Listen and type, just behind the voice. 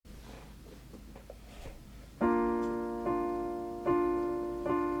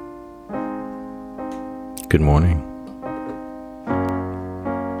Good morning.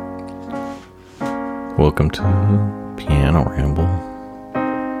 Welcome to Piano Ramble.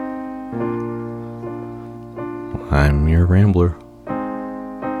 I'm your rambler.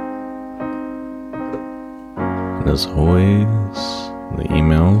 And as always, the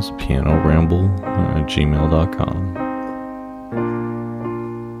email's pianoramble@gmail.com.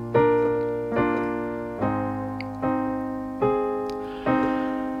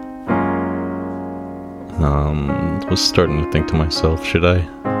 Was starting to think to myself, should I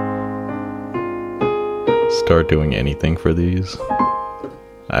start doing anything for these?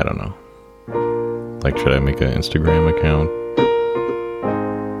 I don't know. Like, should I make an Instagram account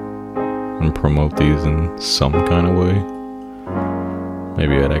and promote these in some kind of way?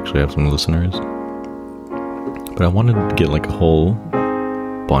 Maybe I'd actually have some listeners. But I wanted to get like a whole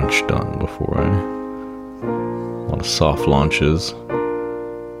bunch done before a lot of soft launches.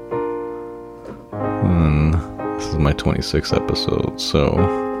 And this is my 26th episode, so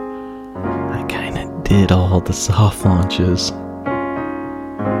I kind of did all the soft launches.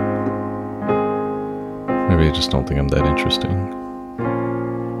 Maybe I just don't think I'm that interesting.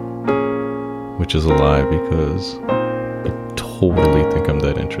 Which is a lie, because I totally think I'm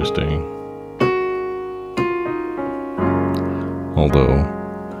that interesting. Although,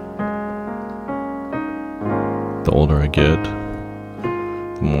 the older I get,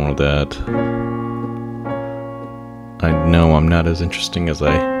 the more that I know I'm not as interesting as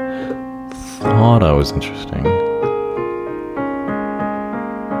I thought I was interesting.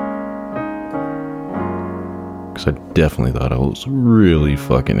 Because I definitely thought I was really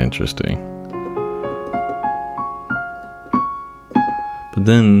fucking interesting. But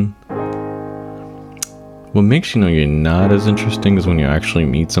then, what makes you know you're not as interesting is when you actually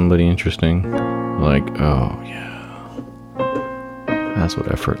meet somebody interesting. Like, oh yeah, that's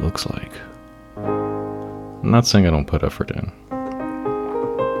what effort looks like. I'm not saying I don't put effort in.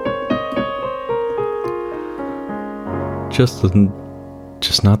 Just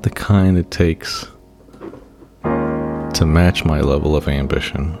not the kind it takes to match my level of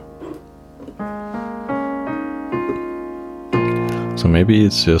ambition. So maybe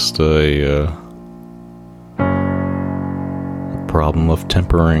it's just a problem of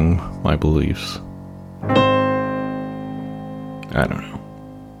tempering my beliefs. I don't know.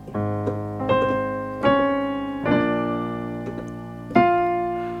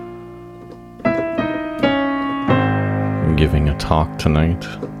 Giving a talk tonight,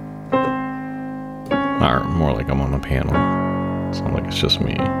 or more like I'm on a panel. It's not like it's just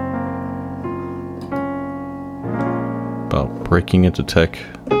me. About breaking into tech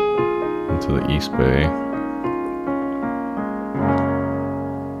into the East Bay.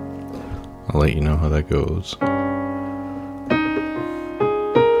 I'll let you know how that goes.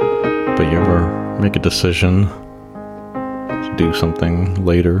 But you ever make a decision to do something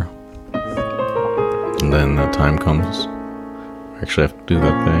later, and then the time comes, actually have to do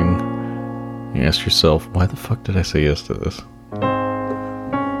that thing. You ask yourself, why the fuck did I say yes to this?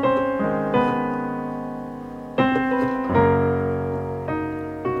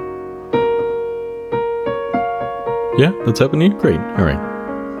 Yeah, that's happened to you? Great. Alright.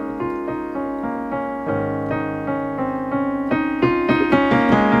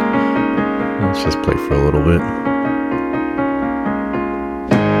 Let's just play for a little bit.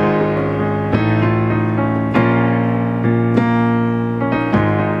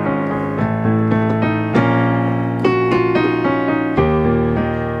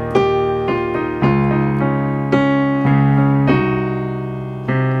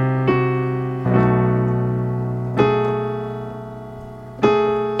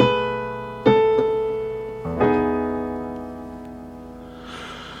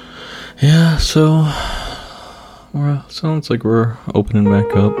 Yeah, so sounds like we're opening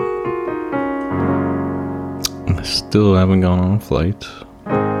back up. I still haven't gone on a flight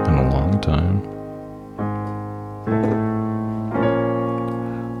in a long time.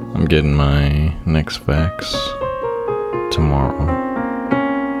 I'm getting my next vax tomorrow.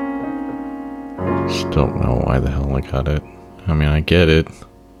 Just don't know why the hell I got it. I mean, I get it,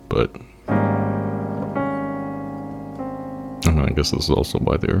 but I guess this is also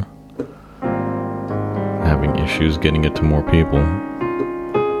why they're having issues getting it to more people.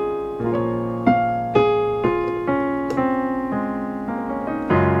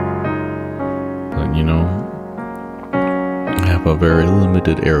 But you know, I have a very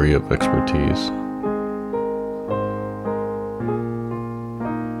limited area of expertise.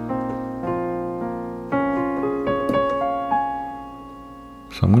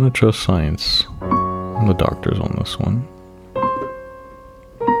 So I'm gonna trust science and the doctors on this one.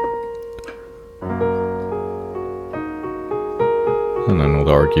 And I know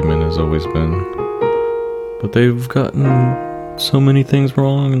the argument has always been, but they've gotten so many things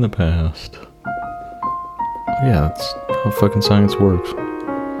wrong in the past. Yeah, that's how fucking science works.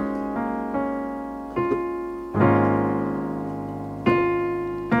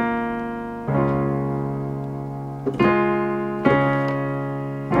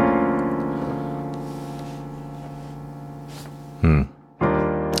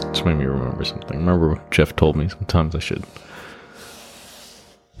 Just made me remember something. Remember Jeff told me sometimes I should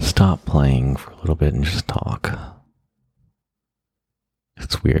stop playing for a little bit and just talk.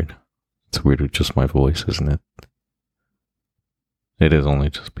 It's weird. It's weird with just my voice, isn't it? It is only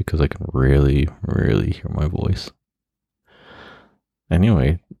just because I can really, really hear my voice.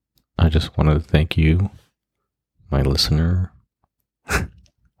 Anyway, I just wanted to thank you, my listener,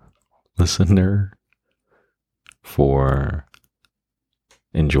 for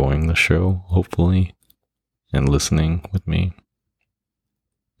enjoying the show, hopefully, and listening with me.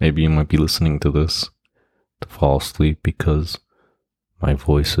 Maybe you might be listening to this to fall asleep because my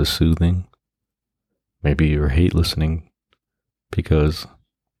voice is soothing. Maybe you hate listening because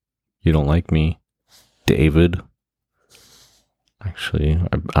you don't like me, David. Actually,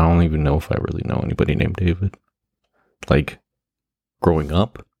 I don't even know if I really know anybody named David. Like, growing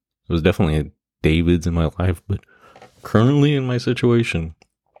up, there was definitely Davids in my life, but currently in my situation,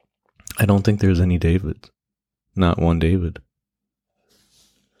 I don't think there's any Davids. Not one David.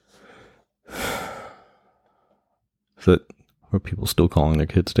 Are people still calling their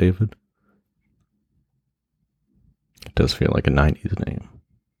kids David? It does feel like a 90s name.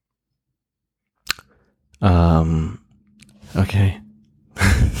 Okay.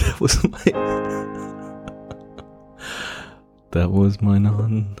 That was my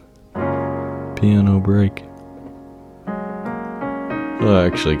non-piano break.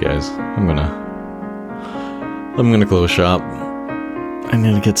 Actually, guys, I'm gonna close shop. I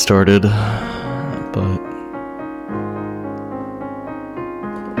need to get started, but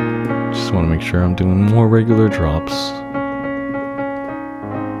just want to make sure I'm doing more regular drops.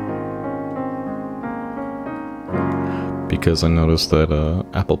 Because I noticed that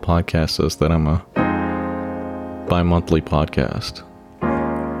Apple Podcast says that I'm a bi-monthly podcast.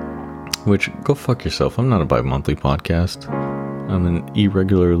 Which, go fuck yourself. I'm not a bi-monthly podcast. I'm an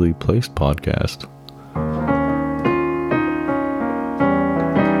irregularly placed podcast.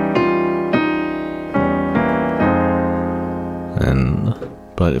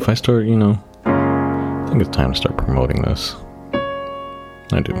 But if I start, I think it's time to start promoting this.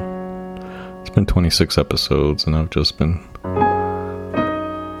 I do. It's been 26 episodes and I've just been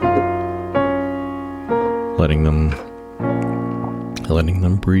letting them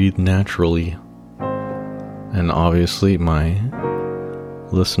breathe naturally. And obviously my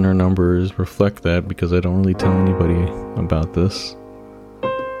listener numbers reflect that because I don't really tell anybody about this.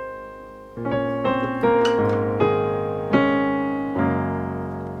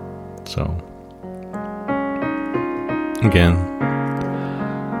 So, again,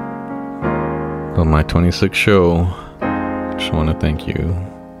 on my 26th show, I just want to thank you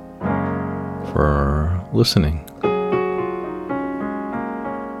for listening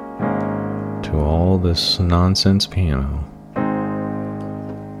to all this nonsense piano.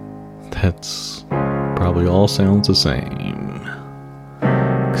 That's probably all sounds the same,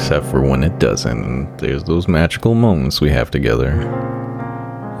 except for when it doesn't. There's those magical moments we have together.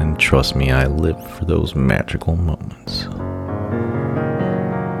 And trust me, I live for those magical moments.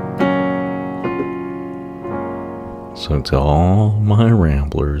 So to all my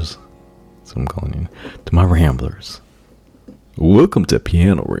ramblers, that's what I'm calling you, to my ramblers, welcome to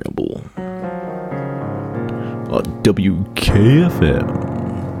Piano Ramble on WKFM.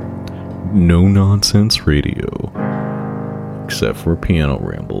 No nonsense radio, except for Piano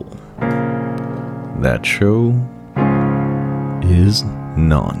Ramble. That show is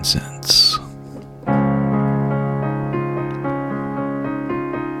nonsense.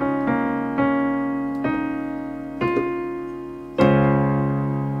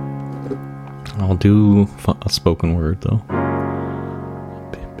 I'll do a spoken word though.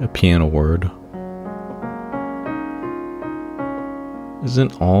 A piano word.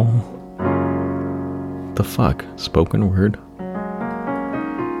 Isn't all the fuck spoken word?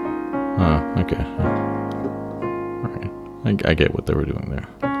 Oh, okay. I get what they were doing there.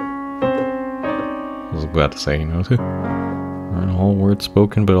 I was about to say, too. Aren't all words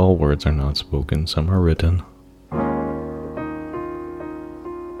spoken, but all words are not spoken. Some are written.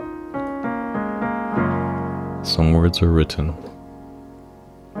 Some words are written.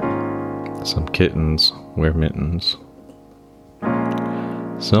 Some kittens wear mittens.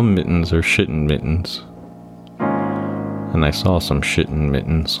 Some mittens are shittin' mittens. and I saw some shitting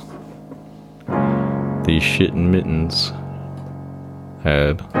mittens. These shitting mittens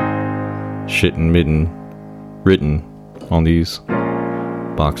had shitting mitten written on these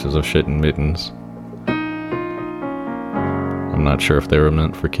boxes of shitting mittens. I'm not sure if they were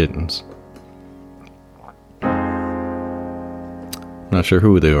meant for kittens. Not sure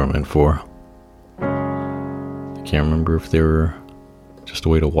who they were meant for. I can't remember if they were just a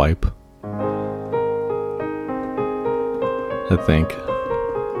way to wipe. I think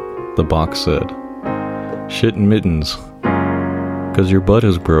the box said, "Shitting mittens, 'cause your butt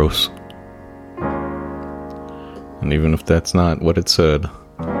is gross." And even if that's not what it said,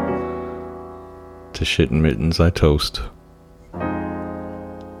 to shitting mittens I toast.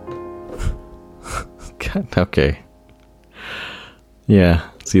 God, okay. Yeah,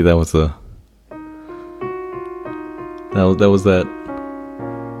 see, that was that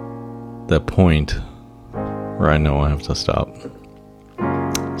point where I know I have to stop.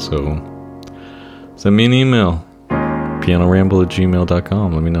 So send me an email,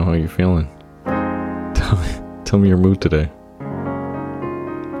 pianoramble@gmail.com. Let me know how you're feeling. Tell me your mood today,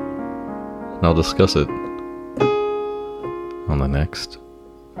 and I'll discuss it on the next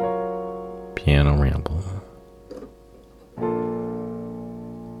Piano Ramble.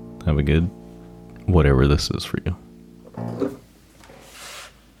 Have a good whatever this is for you.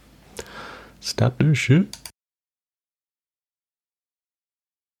 Stop this shit.